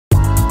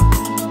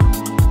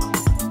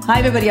Hi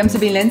everybody, I'm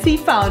Sabine Lindsay,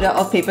 founder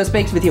of Paper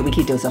Specs, with your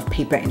weekly dose of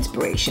paper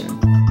inspiration.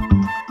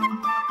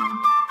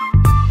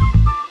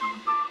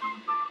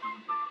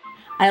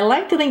 I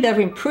like to think that I've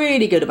been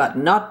pretty good about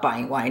not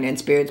buying wine and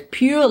spirits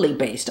purely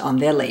based on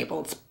their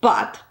labels,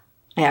 but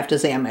I have to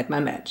say I'm at my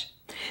match.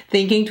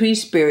 Thinking Tree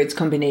Spirits'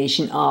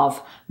 combination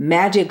of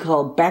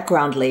magical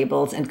background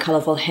labels and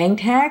colorful hang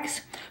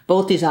tags,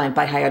 both designed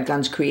by Hired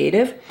Guns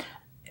Creative,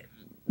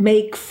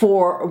 make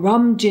for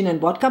rum, gin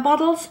and vodka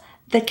bottles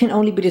that can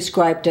only be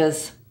described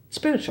as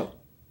spiritual.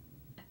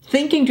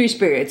 Thinking Tree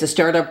Spirits, a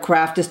startup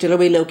craft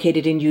distillery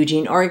located in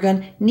Eugene,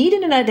 Oregon,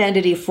 needed an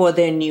identity for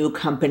their new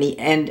company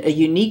and a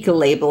unique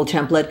label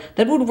template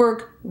that would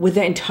work with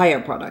their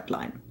entire product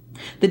line.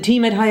 The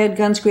team at Hired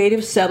Guns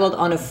Creative settled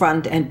on a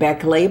front and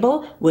back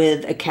label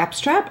with a cap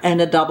strap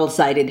and a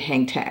double-sided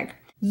hang tag.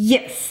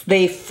 Yes,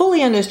 they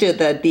fully understood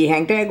that the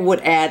hang tag would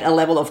add a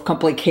level of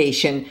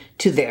complication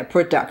to their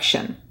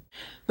production.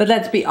 But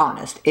let's be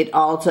honest, it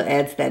also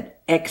adds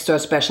that extra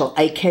special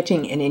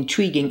eye-catching and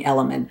intriguing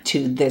element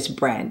to this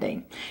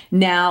branding.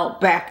 Now,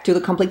 back to the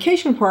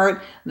complication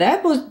part,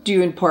 that was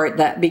due in part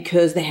that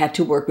because they had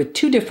to work with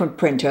two different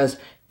printers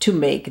to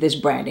make this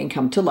branding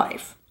come to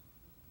life.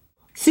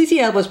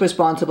 CCL was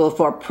responsible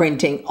for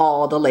printing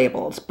all the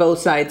labels, both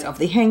sides of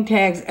the hang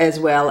tags, as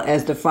well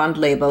as the front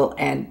label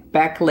and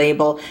back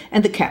label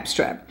and the cap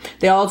strap.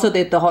 They also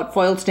did the hot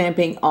foil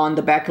stamping on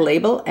the back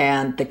label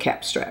and the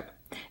cap strap.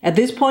 At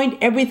this point,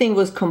 everything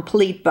was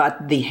complete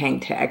but the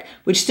hang tag,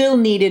 which still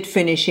needed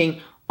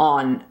finishing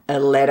on a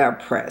letter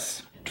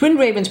press. Twin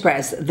Ravens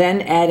Press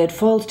then added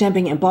foil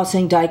stamping,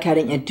 embossing, die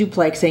cutting, and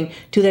duplexing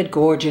to that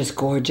gorgeous,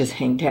 gorgeous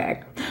hang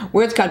tag.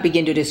 Words can't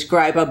begin to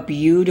describe how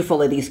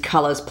beautifully these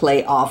colors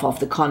play off of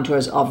the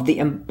contours of the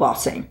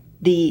embossing.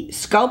 The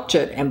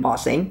sculptured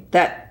embossing,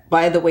 that,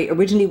 by the way,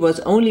 originally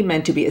was only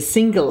meant to be a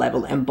single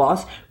level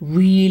emboss,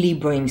 really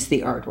brings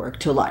the artwork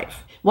to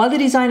life. While the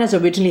designers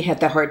originally had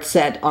their heart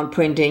set on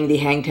printing the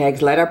hang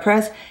tag's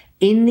letterpress,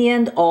 in the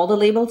end, all the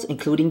labels,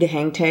 including the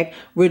hang tag,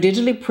 were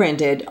digitally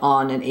printed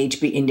on an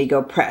HB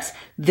Indigo press.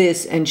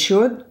 This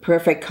ensured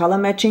perfect color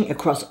matching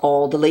across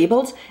all the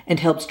labels and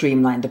helped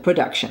streamline the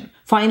production.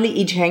 Finally,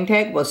 each hang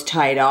tag was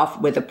tied off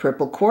with a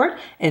purple cord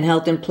and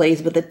held in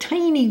place with a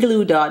tiny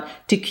glue dot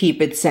to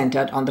keep it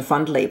centered on the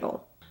front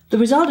label. The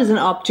result is an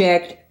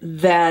object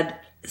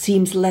that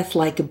seems less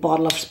like a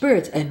bottle of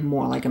spirits and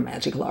more like a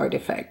magical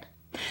artifact.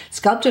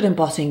 Sculptured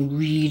embossing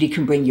really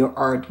can bring your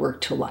artwork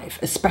to life,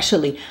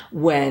 especially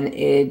when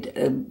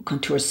it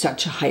contours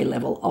such a high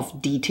level of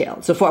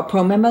detail. So for our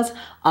pro members,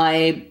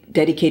 I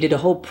dedicated a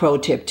whole pro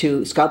tip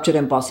to sculptured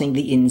embossing,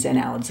 the ins and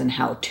outs and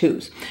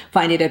how-tos.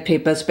 Find it at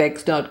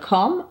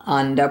paperspecs.com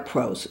under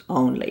pros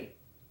only.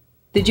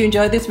 Did you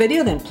enjoy this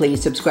video? Then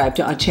please subscribe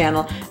to our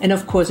channel. And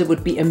of course, it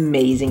would be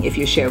amazing if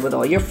you share with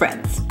all your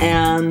friends.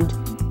 And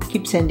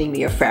keep sending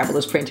me your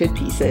fabulous printed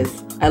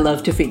pieces. I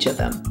love to feature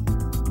them.